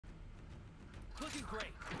Looking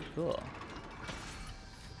great. Cool.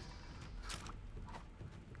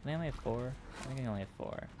 Can I only have 4? I think I only have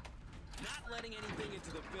 4. Not letting anything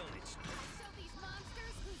into the village. Show these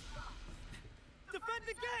monsters who's boss. Defend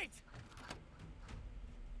the gate!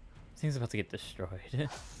 This thing's about to get destroyed.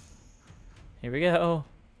 Here we go.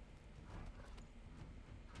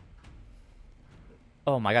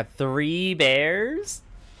 Oh my god, 3 bears?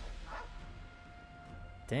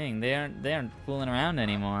 Dang, they aren't fooling around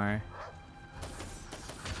anymore.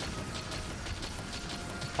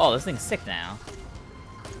 Oh, this thing's sick now.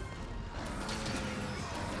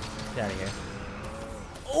 Get out of here.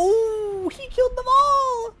 Oh, he killed them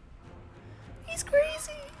all! He's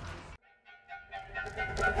crazy!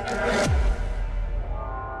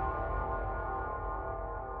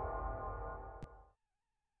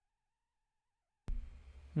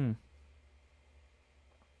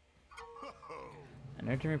 An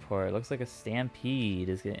urgent report. Looks like a stampede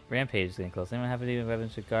is getting rampage is getting close. Anyone have any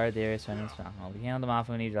weapons to guard the area surrounding the stronghold? We handle them off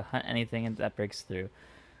when we need to hunt anything that breaks through.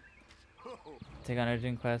 Take on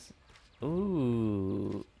urgent quest.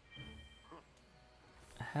 Ooh.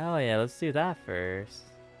 Hell yeah, let's do that first.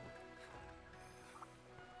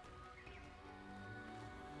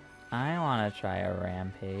 I wanna try a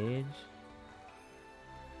rampage.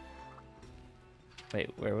 Wait,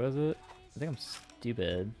 where was it? I think I'm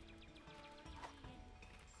stupid.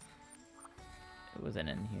 It wasn't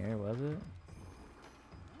in here, was it?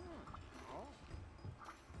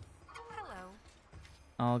 Hello.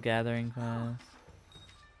 All gathering quest.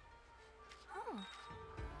 Oh.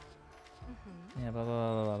 Yeah, blah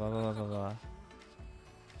blah blah blah blah blah blah.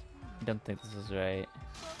 I don't think this is right.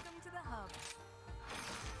 Welcome to the hub.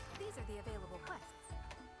 These are the available quests.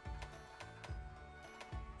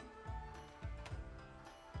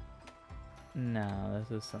 No,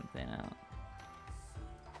 this is something else.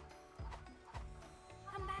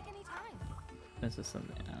 Come back anytime. This is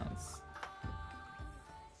something else.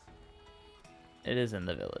 It is in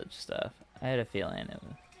the village stuff. I had a feeling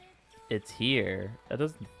it's here. That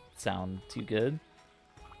doesn't sound too good.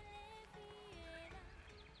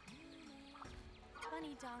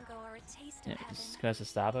 Bunny Dongo are a taste Yeah, of heaven. just going to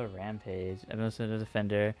stop a rampage. I've been listening to the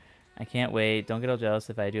defender. I can't wait. Don't get all jealous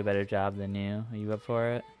if I do a better job than you. Are you up for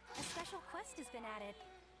it? A special quest has been added.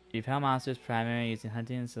 You found monsters primary using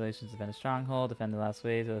hunting installations to defend a stronghold, defend the last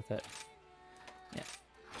waves of the yeah.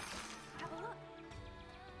 Have a look.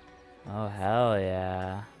 Oh hell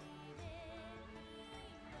yeah.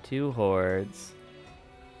 2 hordes.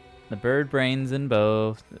 The bird brains in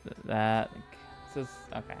both. That this is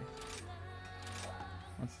okay.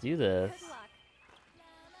 Let's do this. Good luck.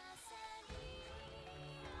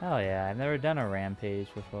 Hell yeah, I've never done a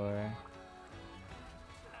rampage before.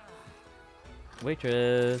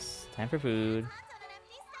 Waitress, time for food.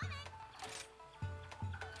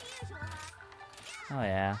 Oh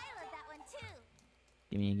yeah.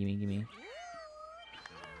 Gimme, gimme, gimme.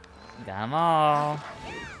 Got 'em all.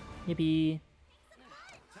 Yippee.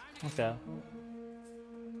 Let's go.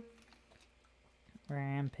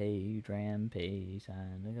 Rampage, rampage,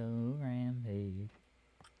 time to go rampage.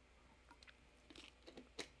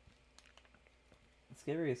 The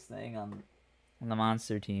scariest thing on the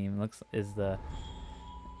monster team is the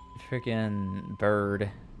freaking bird.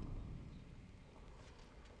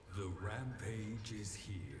 The rampage is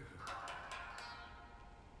here.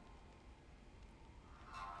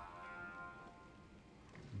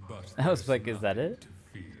 But I was there's like, is that nothing it? to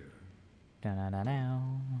fear. Da da da da.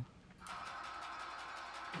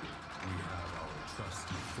 We have our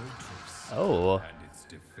trusty fortress. Oh. And its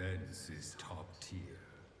defense is top tier.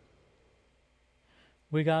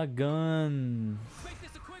 We got guns. Make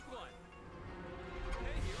this a quick one.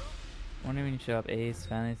 Hey, hero. Wondering when you show up, Ace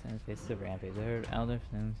finally faces a rampage. I heard Elder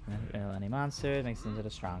any monster. It makes it into the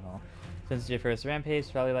stronghold. Since it's your first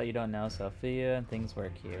rampage, probably a lot you don't know, so I'll fill you and things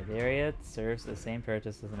work here. The area serves the same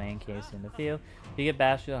purpose as the main case in the field. If you get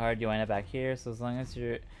bashed real hard, you wind up back here, so as long as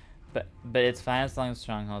you're... But it's fine as long as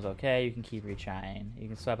stronghold's okay, you can keep retrying. You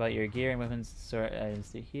can swap out your gear and weapons sort items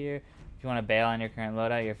through here. If you want to bail on your current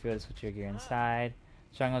loadout, you're free to switch your gear inside.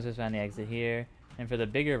 Strongholds just find the exit here. And for the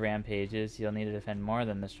bigger rampages, you'll need to defend more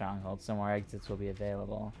than the stronghold, so more exits will be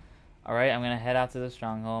available. Alright, I'm going to head out to the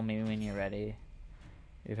stronghold, maybe when you're ready.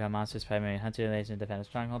 You've had monsters primary hunter relation to defend a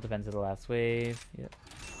stronghold, defend to the last wave. Yep.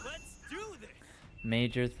 Let's do this.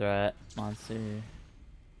 Major threat, monster.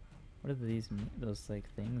 What do these mean? Those like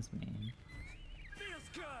things mean? Feels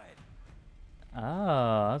good.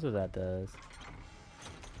 Oh, that's what that does.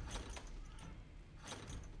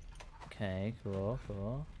 Okay, cool,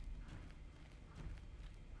 cool.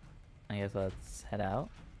 I guess let's head out.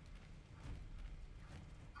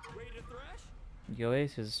 Ready to thrash? The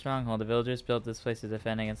oasis is a stronghold. The villagers built this place to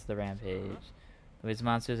defend against the rampage. The ways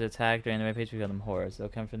monsters attack during the rampage, we call them hordes. They'll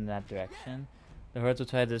come from that direction. The hordes will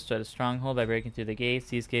try to destroy the stronghold by breaking through the gates.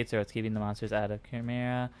 These gates are what's keeping the monsters out of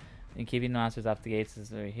Chimera. And keeping the monsters off the gates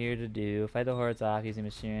is what we're here to do. Fight the hordes off using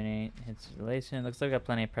machinery installation. Looks like we've got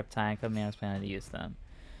plenty of prep time. Couple man was planning to use them.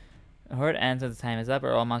 The horde ends when the time is up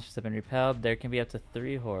or all monsters have been repelled. There can be up to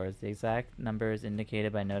 3 hordes. The exact number is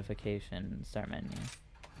indicated by notification. Start menu.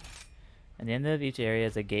 At the end of each area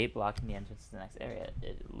is a gate blocking the entrance to the next area.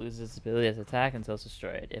 It loses its ability to attack until it's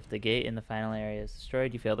destroyed. If the gate in the final area is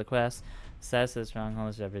destroyed, you fail the quest. The status of the stronghold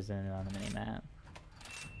is represented on the mini-map.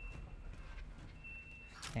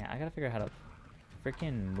 Yeah, I gotta figure out how to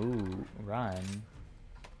freaking run.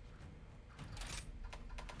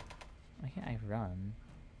 Why can't I run?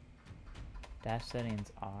 Dash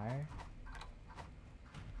settings R.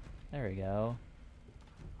 There we go.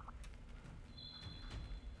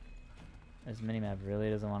 This minimap really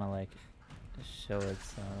doesn't want to like show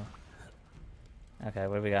itself. Okay,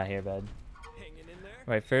 what do we got here, bud? Hanging in there.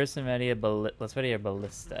 Right, first and ready let's ready a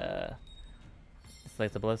ballista.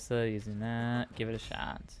 Select the ballista using that. Give it a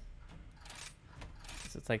shot.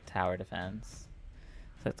 So it's like tower defense.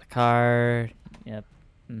 Select the card. Yep.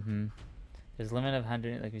 There's a limit of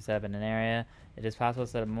 100, like we set up in an area. It is possible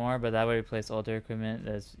to set up more, but that would replace older equipment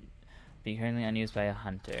that's being currently unused by a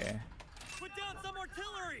hunter. Put down some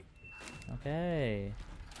artillery. Okay.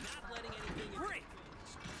 Not letting anything break.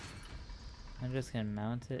 Hunters can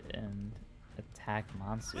mount it and attack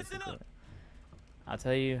monsters Listen with up. it. I'll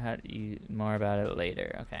tell you more about it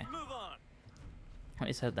later. Okay. Move on. Let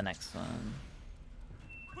me set up the next one.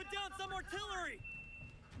 Put down some artillery.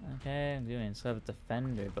 Okay, I'm doing so.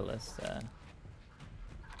 Defender ballista.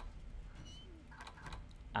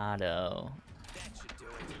 Auto. That should do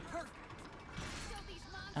it. Perfect.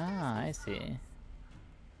 Ah, I see.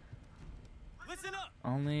 Listen up.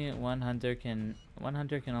 Only one hunter can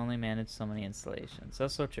only manage so many installations.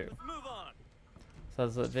 That's so true. Let's move on. So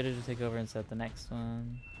let's let Vitter take over and set the next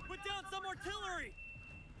one. Put down some artillery.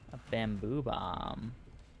 A bamboo bomb.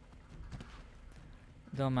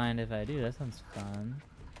 Don't mind if I do. That sounds fun.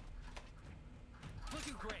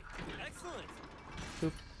 Looking great. Excellent.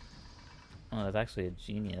 Boop. Oh, that's actually a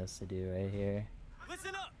genius to do right here.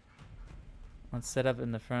 Listen up. Let's set up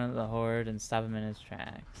in the front of the horde and stop him in his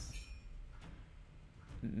tracks.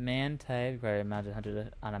 Man type require mounted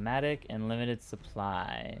hunter automatic and limited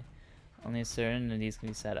supply. Only certain of these can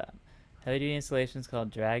be set up. Heavy duty installations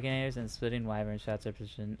called Dragonairs and Splitting Wyvern shots are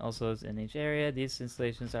positioned also in each area. These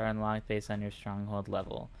installations are unlocked based on your stronghold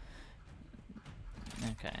level.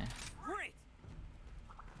 Okay. Great.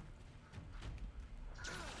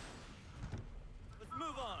 Let's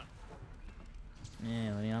move on.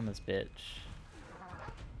 Yeah, let me on this bitch.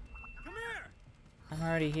 Come here. I'm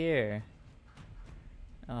already here.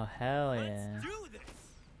 Oh hell yeah. Let's do this.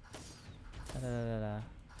 Da-da-da-da-da.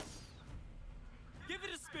 Give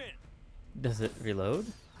it a spin. Does it reload?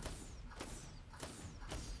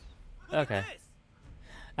 Look Okay. At this.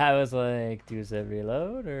 I was like, does it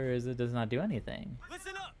reload or does not do anything?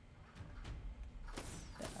 Listen up.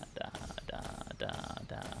 Da da da da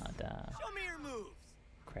da da. Show me your moves.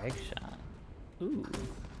 Craig shot. Ooh.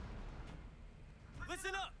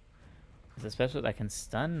 Listen up. It's a special that can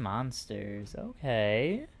stun monsters.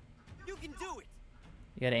 Okay. You can do it.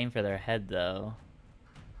 You gotta aim for their head though.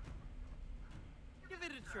 Give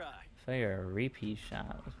it a try. Fire a repeat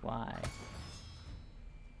shot. Why?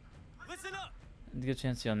 Listen up. Good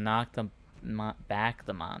chance you'll knock back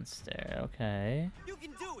the monster. Okay. You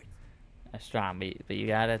can do it. That's strong, but you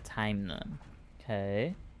gotta time them.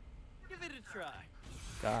 Okay. Give it a try.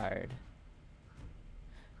 Guard.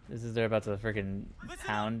 This is they're about to freaking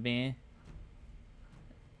pound me.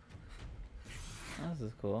 Oh, this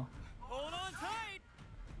is cool. Hold on tight.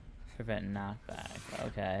 Prevent knockback.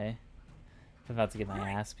 Okay. I'm about to get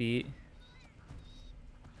my ass beat.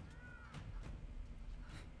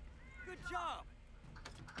 Good job.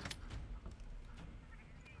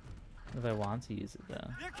 If I want to use it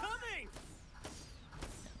though. They're coming.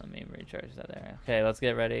 Let me recharge that there. Okay, let's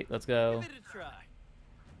get ready. Let's go. Give it a try.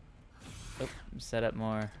 Oh, set up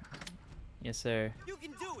more. Yes, sir. You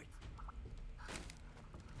can do it.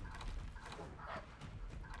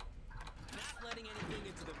 Not letting anything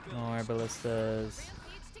into the village. More ballistas.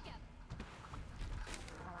 Rampage together.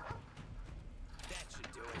 That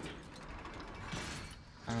should do it.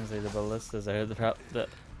 Honestly, the ballistas are the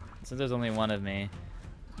since there's only one of me,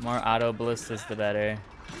 more auto ballistas the better.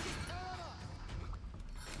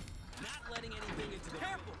 Not letting anything into the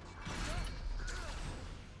careful.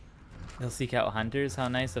 They'll seek out hunters. How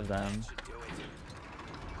nice of them. Should do it.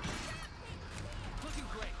 Looking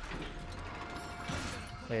great.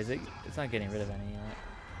 Wait, is it? It's not getting rid of any yet.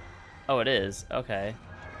 Oh, it is. Okay.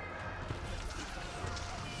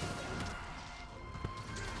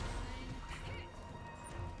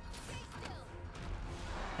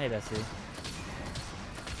 Hey, Bessie.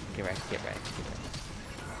 Get wrecked, get wrecked, get wrecked.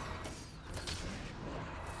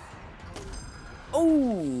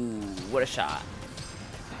 Oh, what a shot.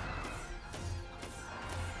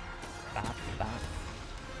 Bop, bop.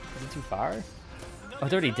 Is it too far? Oh,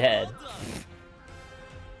 it's already dead.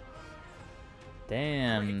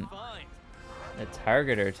 Damn. The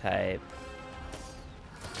targeter type.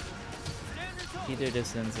 Keep their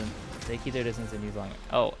distance and they keep their distance and use longer.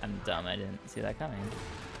 Oh, I'm dumb. I didn't see that coming.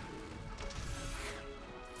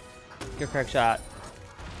 Good crack shot.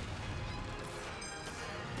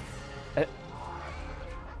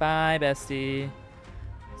 Bye, bestie.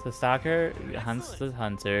 So Stalker hunts the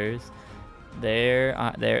hunters.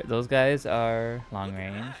 Those guys are long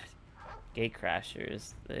range. Gate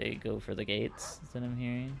crashers. They go for the gates, is what I'm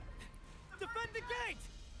hearing. Defend the gate!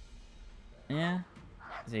 Yeah.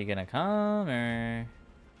 Is he gonna come or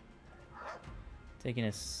taking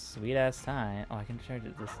his sweet ass time? Oh, I can charge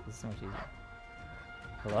it. This is so much easier.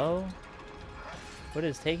 Hello? What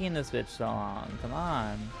is taking this bitch so long? Come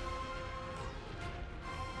on.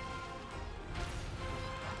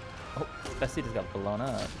 Oh, Bessie just got blown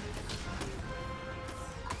up.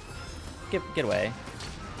 Get away.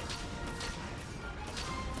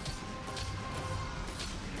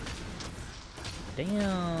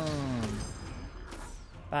 Damn.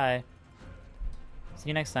 Bye. See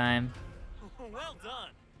you next time. Well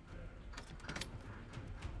done.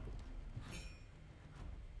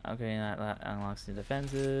 Okay, that unlocks the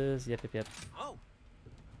defenses. Yep. Oh.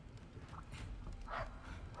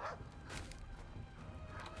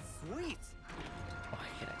 Sweet. Oh, I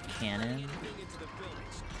get a cannon. Anything into the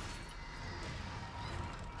village.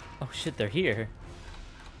 Oh shit, they're here.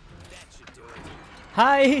 That should do it.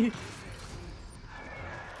 Hi!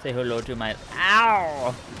 Say hello to my...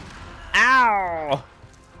 Ow! Ow!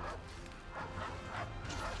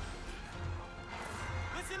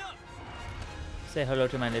 Listen up. Say hello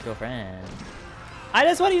to my little friend. I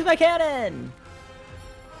just want to use my cannon!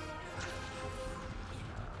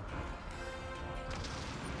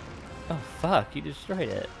 Oh fuck, you destroyed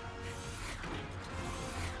it.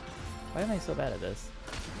 Why am I so bad at this?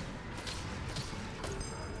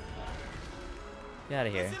 Get out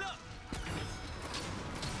of here. Listen up.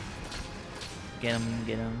 Get him,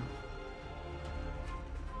 get him.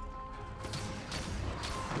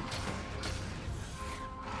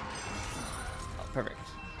 Oh, perfect.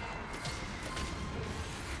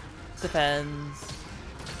 Defends.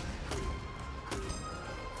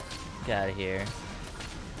 Get out of here.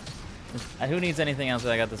 Who needs anything else?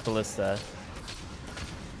 I got this ballista.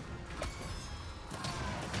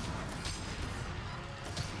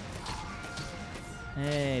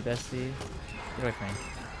 Hey, bestie. Get away from me.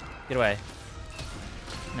 Get away.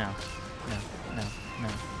 No.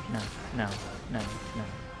 No.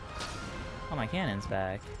 Oh, my cannon's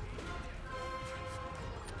back.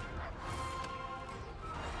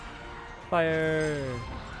 Fire!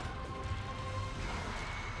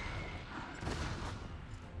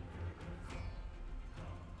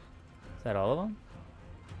 Is that all of them?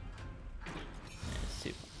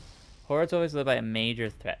 Super. Hordes always led by a major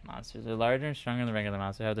threat monsters. They're larger and stronger than regular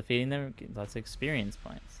monsters. How defeating them gives lots of experience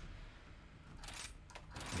points.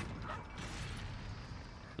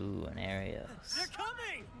 Ooh, an Arios. They're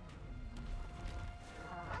coming.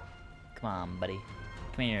 Come on, buddy.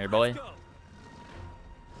 Come here, boy. Let's go.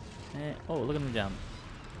 Oh, look at him jump.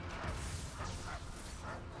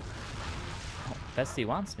 Oh, Bestie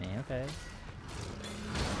wants me, okay.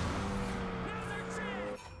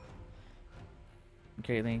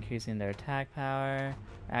 Greatly increasing their attack power.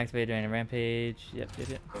 Activate during a rampage. Yep.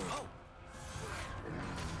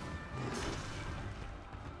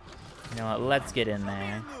 You know what? Let's get in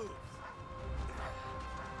there.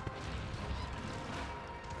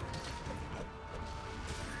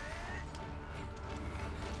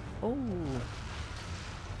 Oh.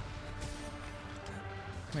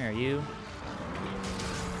 Come here, you.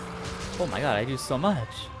 Oh my god, I do so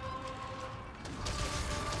much.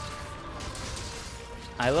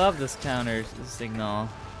 I love this counter signal.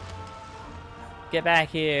 Get back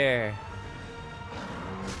here.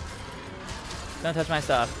 Don't touch my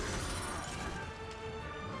stuff.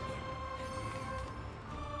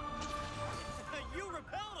 You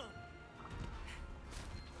repel them.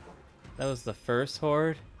 That was the first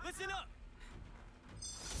horde. Listen up.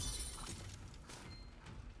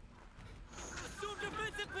 Assume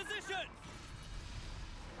defensive position.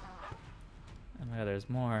 Oh my god, there's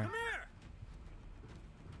more. Come here.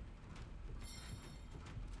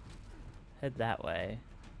 Head that way.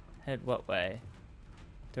 Head what way?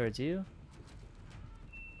 Towards you?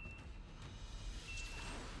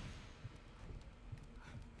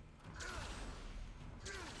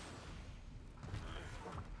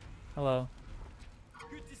 Hello.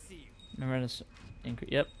 Good to see you. Remember this?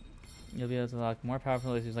 Yep. You'll be able to unlock more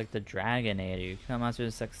powerful issues like the Dragonator. You can monster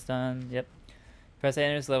is like stun. Yep. Press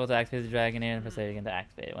A this level to activate the Dragonator and press A again to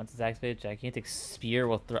activate it. Once it's activated, gigantic spear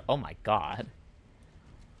will throw. Oh my god.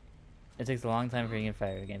 It takes a long time for you to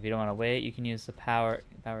fire again. If you don't want to wait, you can use the power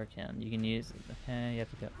cannon. You can use. Okay, you have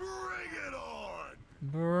to go. Bring it on!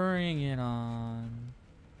 Bring it on.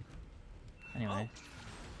 Anyway.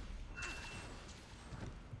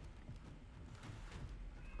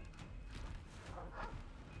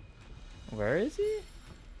 Where is he?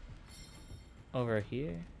 Over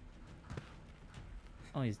here?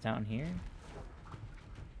 Oh, he's down here? What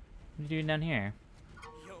are you doing down here?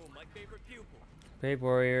 Yo, my favorite pupil. Brave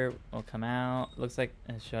warrior will come out. Looks like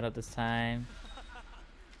it showed up this time.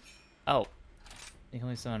 Oh. You can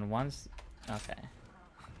only summon once? Okay.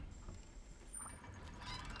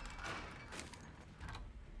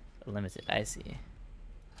 Limited, I see.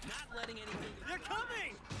 Not letting anything. They're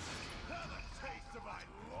coming! Have a taste of my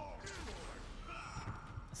long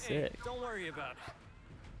Hey, Sick. don't worry about it.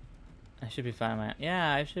 I should be fine.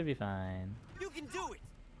 Yeah, I should be fine. You can do it.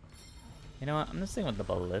 You know what? I'm just sticking with the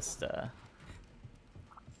ballista.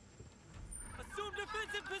 Assume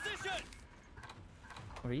defensive position.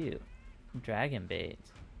 What are you? Dragon bait.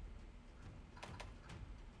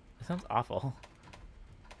 That sounds awful.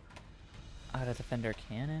 Oh, the defender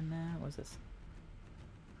cannon now? What's this?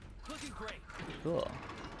 Looking great. Cool.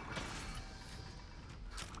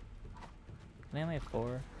 Can I only have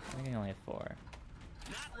 4? I think I only have 4.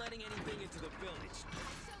 Not letting anything into the village.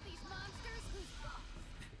 Show these monsters who's boss.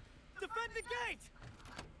 Defend the gate.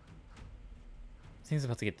 This thing's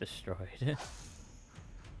about to get destroyed.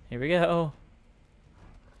 Here we go.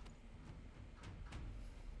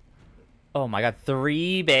 Oh my god,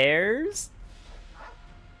 3 bears?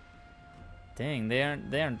 Dang, they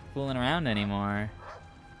aren't fooling around anymore.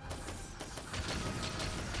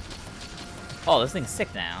 Oh, this thing's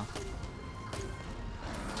sick now.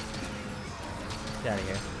 Get out of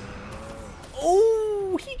here.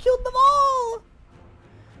 Oh, he killed them all!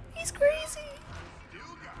 He's crazy!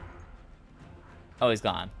 Oh, he's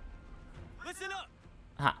gone. Listen up.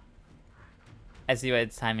 Ha. I see why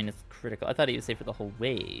its timing is critical. I thought he would say for the whole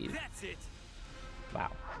wave. That's it.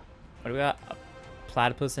 Wow. What do we got? A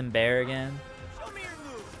platypus and bear again? Show me your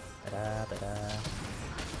moves. Ta-da, ta-da. That's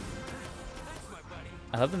my buddy.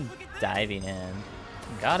 I love them diving in.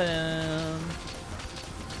 Got him!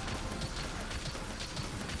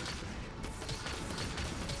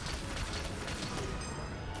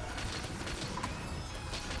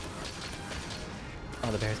 Oh,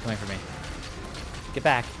 the bear's coming for me. Get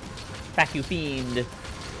back. Back, you fiend!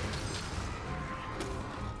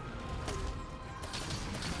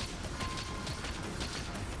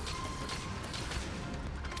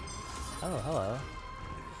 Oh, hello.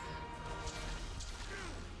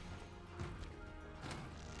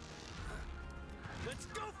 Let's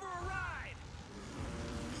go for a ride.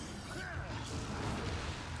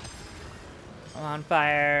 I'm on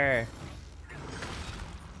fire!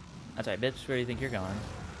 That's right, bitch. Where do you think you're going?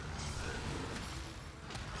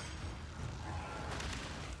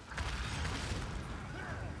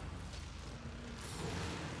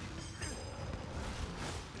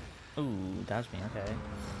 Ooh, dodge me, okay.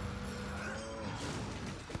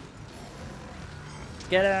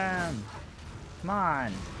 Get him! Come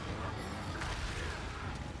on!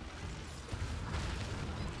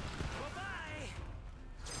 Bye-bye.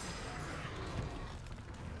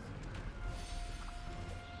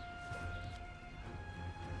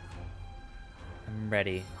 I'm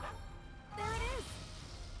ready. There it is.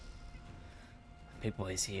 Big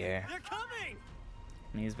boy's here. They're coming.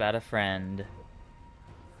 And he's about a friend.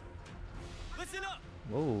 Listen up.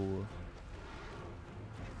 Whoa.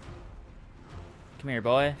 Come here,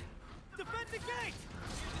 boy. Defend the gate.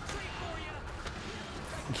 Here's a treat for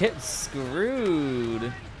you. Get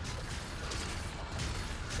screwed.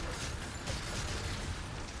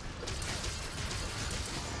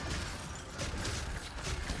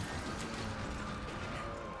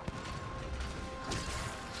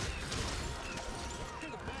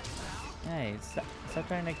 Hey, stop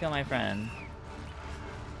trying to kill my friend.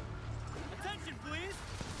 Attention, please.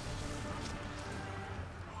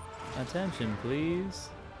 Attention, please.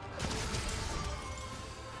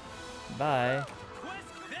 Bye. Quest.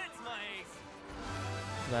 That's my ace.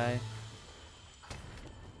 Bye.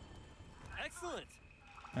 Excellent.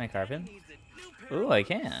 Can I carve him? Needs a new pair Ooh, of I boots.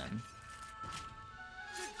 can.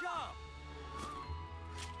 Good job.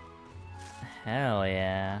 Hell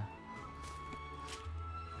yeah.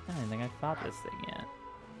 I don't think I fought this thing yet.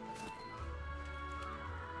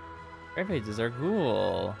 Rampages are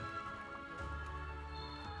cool.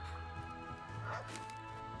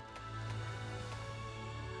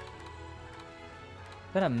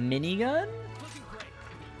 Is that a minigun? Looking great.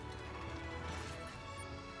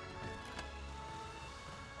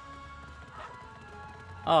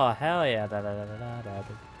 Oh, hell yeah. Da, da, da, da, da, da.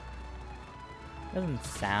 Doesn't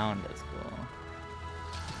sound as cool.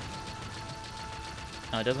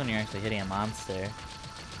 Oh, it does when you're actually hitting a monster.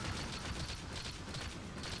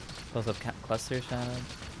 Close up cluster shot.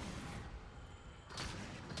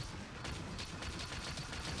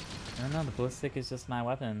 I don't know, the ballistic is just my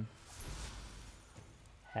weapon.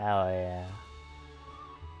 Hell yeah.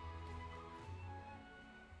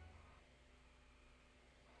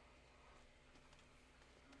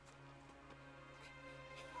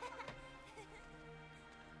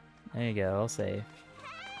 There you go, all safe.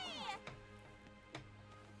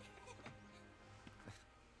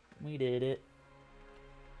 We did it.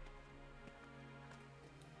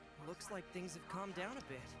 Looks like things have calmed down a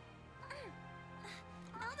bit.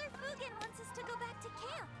 Elder Fugen wants us to go back to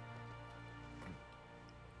camp.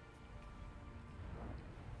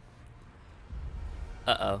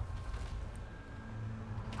 Uh-oh.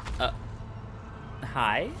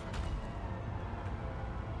 Hi?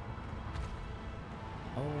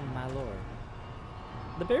 Oh my lord.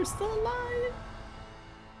 The bear's still alive!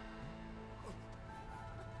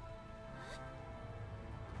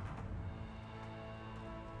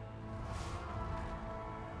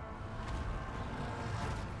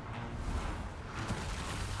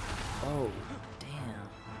 Oh, damn.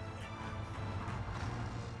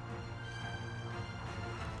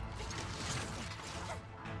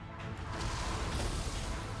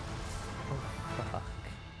 Oh, fuck.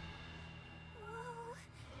 Whoa,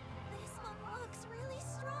 this one looks really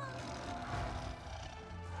strong.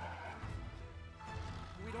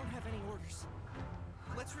 We don't have any orders.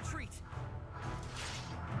 Let's retreat.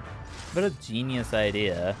 What a genius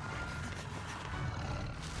idea.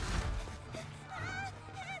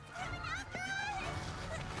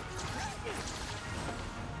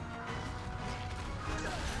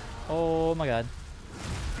 Oh my god.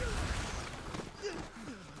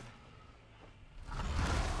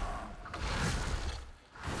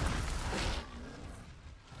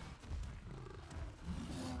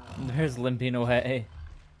 There's limping away.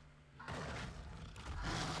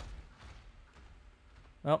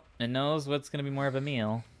 Well, it knows what's gonna be more of a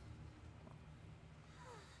meal.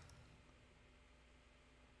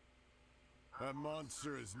 That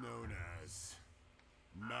monster is known as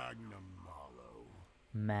Magnum Malo.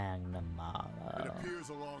 Magnum It Malo. appears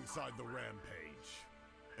alongside the rampage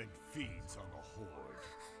and feeds on the horde.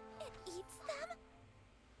 It eats them?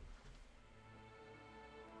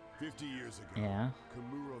 50 years ago, Yeah.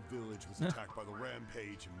 Kamura village was attacked by the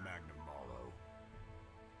rampage and Magnum Malo.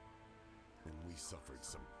 And we suffered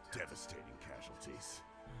some devastating casualties.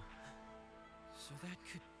 So that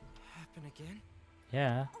could happen again?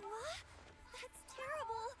 Yeah. What? That's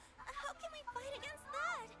terrible. How can we fight against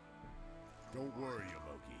that? Don't worry,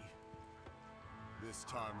 Yomogi. This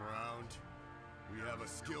time around, we have a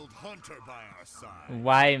skilled hunter by our side.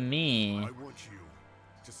 Why me? I want you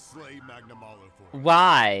to slay Magnum Malo for us.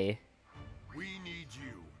 Why? We need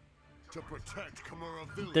you to protect Kamura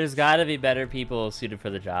village. There's gotta be better people suited for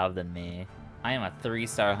the job than me. I am a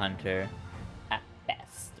 3-star hunter at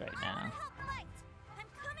best right I now. want to help fight. I'm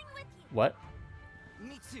coming with you. What?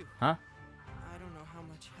 Me too. Huh? I don't know how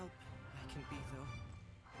much help I can be, though.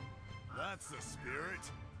 That's the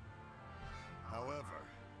spirit. However,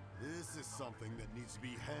 this is something that needs to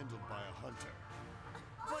be handled by a hunter.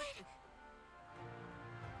 What?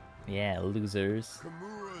 Yeah, losers.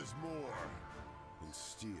 Kamura is more than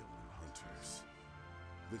steel and hunters.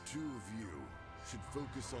 The two of you should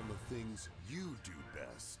focus on the things you do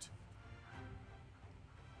best.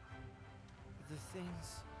 The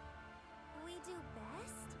things... We do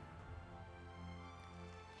best?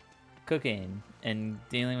 Cooking and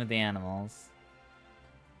dealing with the animals.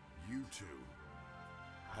 You two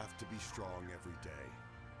have to be strong every day.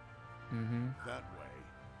 Mm-hmm. That way,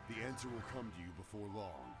 the answer will come to you before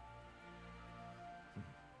long.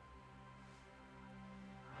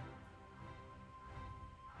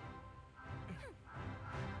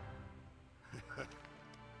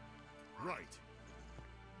 Right.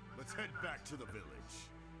 Let's head back to the village.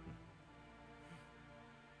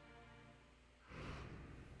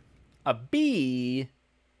 A bee?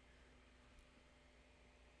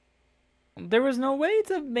 There was no way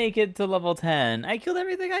to make it to level 10. I killed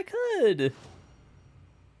everything I could.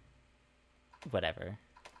 Whatever.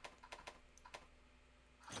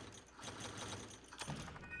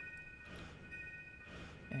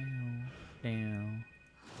 Down.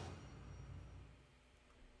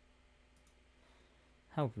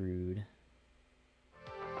 How rude.